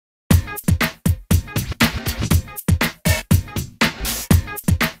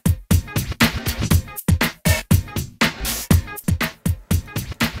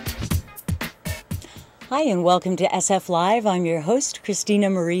Hi, and welcome to SF Live. I'm your host,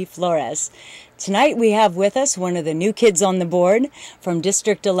 Christina Marie Flores. Tonight we have with us one of the new kids on the board from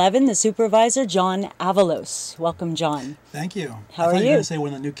District 11, the Supervisor John Avalos. Welcome, John. Thank you. How are you? I thought you were going to say one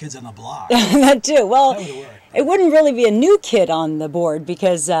of the new kids on the block. That too. Well, That would've worked. It wouldn't really be a new kid on the board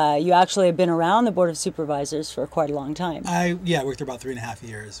because you actually have been around the Board of Supervisors for quite a long time. I worked there about 3.5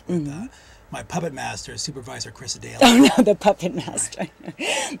 years with my puppet master, Supervisor Chris Daly. Oh no, the puppet master.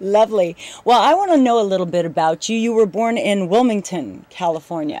 Lovely. Well, I want to know a little bit about you. You were born in Wilmington,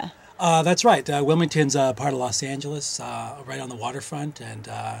 California. That's right. Wilmington's part of Los Angeles, right on the waterfront, and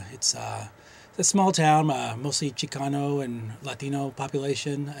it's a small town, mostly Chicano and Latino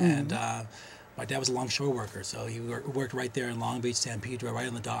population, and my dad was a longshore worker, so he worked right there in Long Beach, San Pedro, right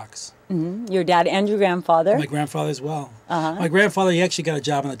on the docks. Your dad and your grandfather? My grandfather as well. My grandfather, he actually got a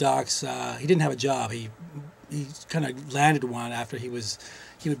job on the docks. He didn't have a job. He kind of landed one after he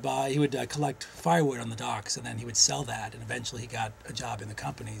would collect firewood on the docks, and then he would sell that, and eventually he got a job in the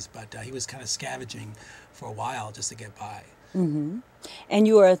companies, but he was kind of scavenging for a while just to get by. And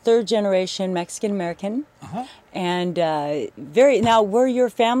you are a third-generation Mexican-American. And now, were your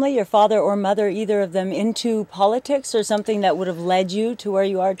family, your father or mother, either of them into politics or something that would have led you to where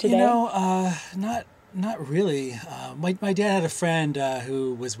you are today? You know, not really. My dad had a friend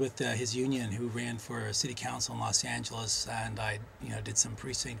who was with his union who ran for city council in Los Angeles, and I did some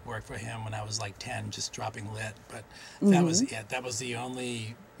precinct work for him when I was like 10, just dropping lit. But that was it. That was the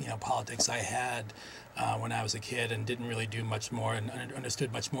only politics I had when I was a kid, and didn't really do much more, and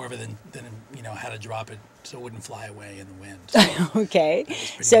understood much more of it than how to drop it so it wouldn't fly away in the wind. So okay,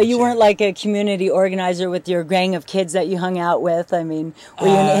 so you weren't like a community organizer with your gang of kids that you hung out with. I mean, were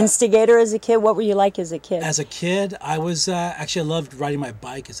you an instigator as a kid? What were you like as a kid? As a kid, I was actually, I loved riding my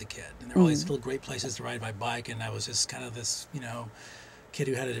bike as a kid, and there were all these little great places to ride my bike, and I was just kind of this kid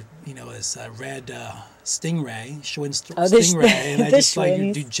who had this red Stingray, Stingray, and I just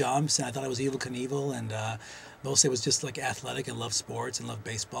like do jumps, and I thought I was Evel Knievel, and mostly it was just like athletic and loved sports and loved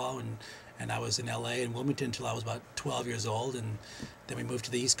baseball, and I was in LA and Wilmington until I was about 12 years old, and then we moved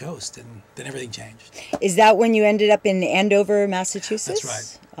to the East Coast, and then everything changed. Is that when you ended up in Andover, Massachusetts?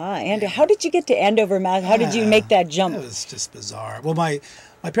 That's right. Andover. How did you get to Andover, Mass? How did you make that jump? It was just bizarre. Well, my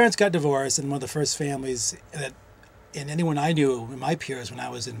parents got divorced, and one of the first families that, and anyone I knew, my peers when I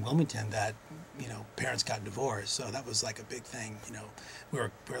was in Wilmington, that parents got divorced, so that was like a big thing. We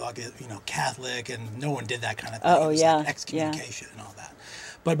were like Catholic, and no one did that kind of thing. Oh, it was yeah, like excommunication and all that.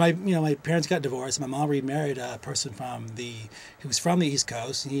 But my parents got divorced. My mom remarried a person who was from the East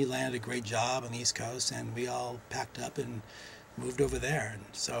Coast, and he landed a great job on the East Coast, and we all packed up and moved over there. And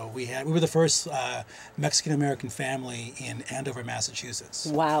so we were the first Mexican American family in Andover, Massachusetts.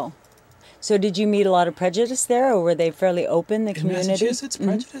 Wow. So did you meet a lot of prejudice there, or were they fairly open, the community? In Massachusetts,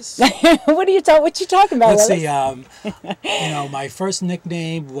 prejudice? What you talking about? Let's see. My first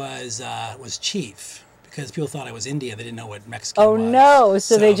nickname was Chief, because people thought I was Indian. They didn't know what Mexican was. Oh no!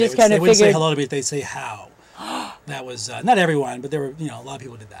 So they just kind of figured. They wouldn't say hello to me. They'd say how. That was not everyone, but there were a lot of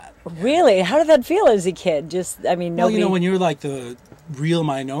people did that. Really? How did that feel as a kid? Nobody. Well, when you're like the real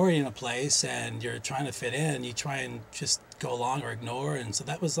minority in a place and you're trying to fit in, you try and just go along or ignore, and so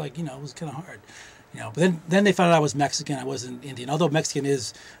that was like it was kind of hard. But then they found out I was Mexican. I wasn't Indian, although Mexican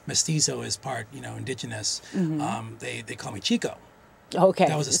is mestizo, is part indigenous. They call me Chico. Okay.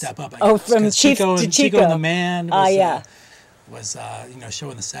 That was a step up. From Chief to Chico. Chico and the Man was, was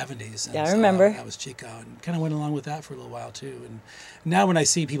show in the 70s. And yeah, I remember. That was Chico, and kind of went along with that for a little while too. And now when I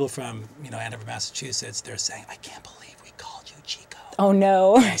see people from Andover, Massachusetts, they're saying, "I can't believe we called you Chico." Oh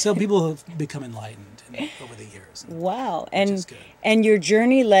no! So people have become enlightened over the years. Wow, and your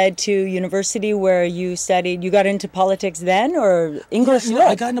journey led to university where you studied. You got into politics then, or English lit?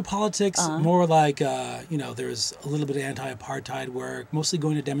 I got into politics more like there's a little bit of anti-apartheid work, mostly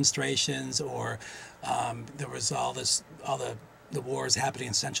going to demonstrations, or there was all the wars happening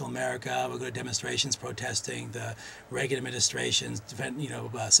in Central America. We go to demonstrations protesting the Reagan administration's,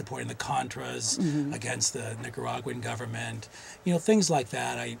 supporting the Contras against the Nicaraguan government, things like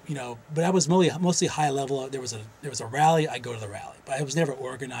that. But I was mostly high level. There was a rally. I go to the rally, but I was never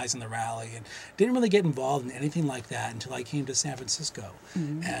organizing the rally, and didn't really get involved in anything like that until I came to San Francisco,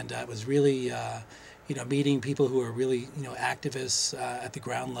 and I was really. Meeting people who are really, activists at the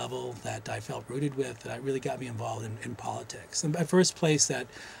ground level that I felt rooted with, that really got me involved in politics. And my first place that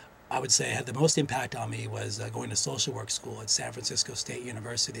I would say had the most impact on me was going to social work school at San Francisco State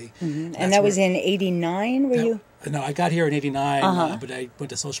University. And that was in '89, were you? No, I got here in '89, but I went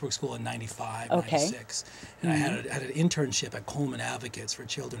to social work school in '95, '96. And I had an internship at Coleman Advocates for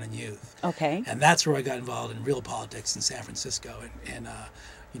Children and Youth. Okay. And that's where I got involved in real politics in San Francisco. And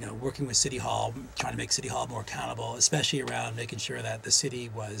working with City Hall, trying to make City Hall more accountable, especially around making sure that the city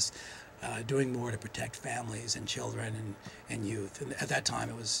was doing more to protect families and children and youth. And at that time,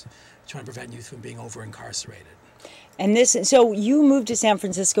 it was trying to prevent youth from being over-incarcerated. And so you moved to San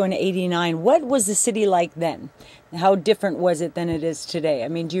Francisco in '89. What was the city like then? How different was it than it is today? I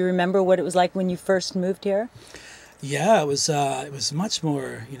mean, do you remember what it was like when you first moved here? Yeah, it was much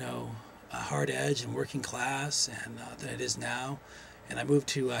more, hard edge and working class than it is now. And I moved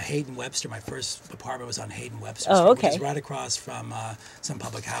to Hayden Webster. My first apartment was on Hayden Webster Street, which is right across from some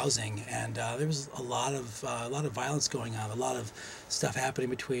public housing. And there was a lot of violence going on, a lot of stuff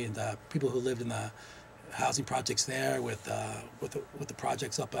happening between the people who lived in the housing projects there with the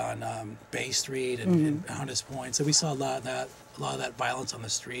projects up on Bay Street and Hunters Point. So we saw a lot of that violence on the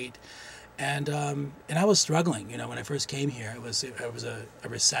street. And I was struggling, when I first came here. It was a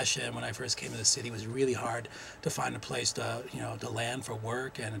recession when I first came to the city. It was really hard to find a place to land for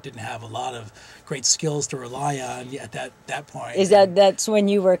work, and it didn't have a lot of great skills to rely on at that point. That's when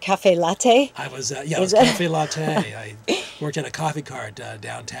you were cafe latte? I was I was cafe latte. I worked at a coffee cart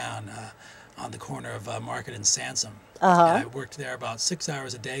downtown on the corner of Market and Sansom. And I worked there about 6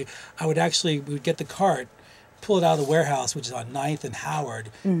 hours a day. We would get the cart, pull it out of the warehouse, which is on 9th and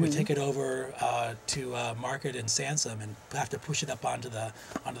Howard. We'd take it over to Market and Sansom and have to push it up onto the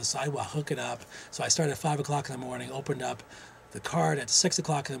sidewalk, hook it up. So I started at 5 o'clock in the morning, opened up the cart at 6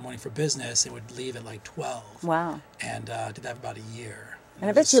 o'clock in the morning for business, and would leave at like 12. Wow. And did that for about a year. And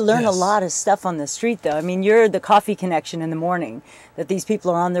I bet you learn a lot of stuff on the street, though. I mean, you're the coffee connection in the morning, that these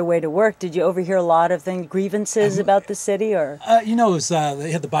people are on their way to work. Did you overhear a lot of grievances about the city, or? It was, they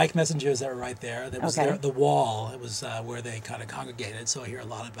had the bike messengers that were right there. There was the wall. It was where they kind of congregated. So I hear a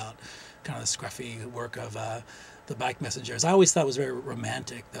lot about kind of the scruffy work of the bike messengers. I always thought it was very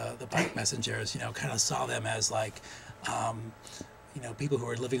romantic, the bike messengers, kind of saw them as like, people who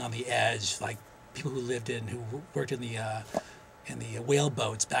were living on the edge, like people who worked in the whale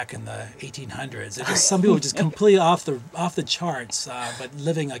boats back in the 1800s. Some people were just completely off the charts, but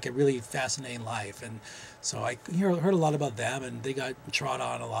living like a really fascinating life. And so I heard a lot about them, and they got trod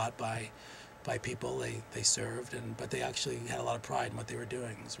on a lot by people they served, but they actually had a lot of pride in what they were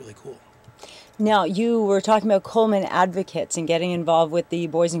doing. It was really cool. Now, you were talking about Coleman Advocates and getting involved with the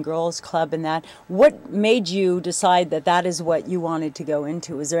Boys and Girls Club and that. What made you decide that is what you wanted to go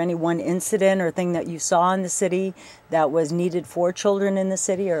into? Was there any one incident or thing that you saw in the city that was needed for children in the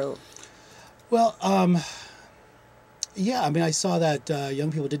city? Or? Well, yeah, I mean, I saw that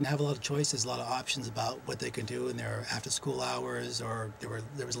young people didn't have a lot of choices, a lot of options about what they could do in their after-school hours, or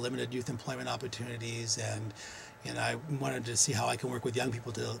there was limited youth employment opportunities, and I wanted to see how I can work with young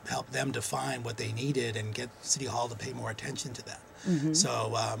people to help them define what they needed and get City Hall to pay more attention to them.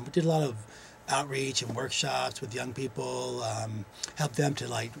 So we did a lot of outreach and workshops with young people, help them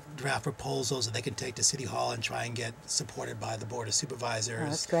to draft proposals that they can take to City Hall and try and get supported by the Board of Supervisors. Oh,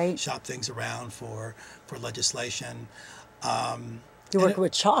 that's great. Shop things around for legislation. You work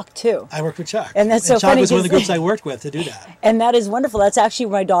with Chalk, too. I worked with Chalk. And that's so Chalk funny. was one of the groups I worked with to do that. And that is wonderful. That's actually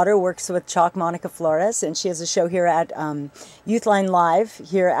my daughter works with Chalk, Monica Flores, and she has a show here at Youthline Live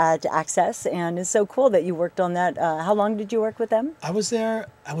here at Access. And it's so cool that you worked on that. How long did you work with them? I wasn't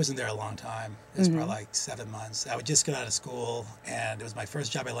there a long time. It was probably like 7 months. I would just get out of school, and it was my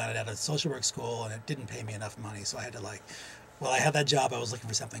first job I landed at a social work school, and it didn't pay me enough money, so I had to I had that job, I was looking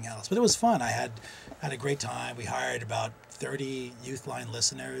for something else. But it was fun. I had a great time. We hired about 30 Youthline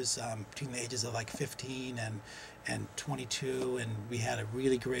listeners between the ages of 15 and 22, and we had a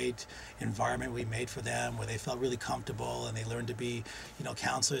really great environment we made for them where they felt really comfortable, and they learned to be,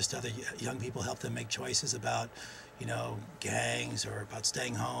 counselors to other young people, help them make choices about, gangs, or about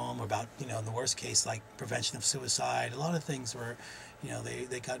staying home, or about, in the worst case, prevention of suicide. A lot of things where,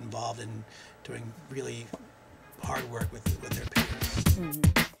 they got involved in doing really hard work with their peers.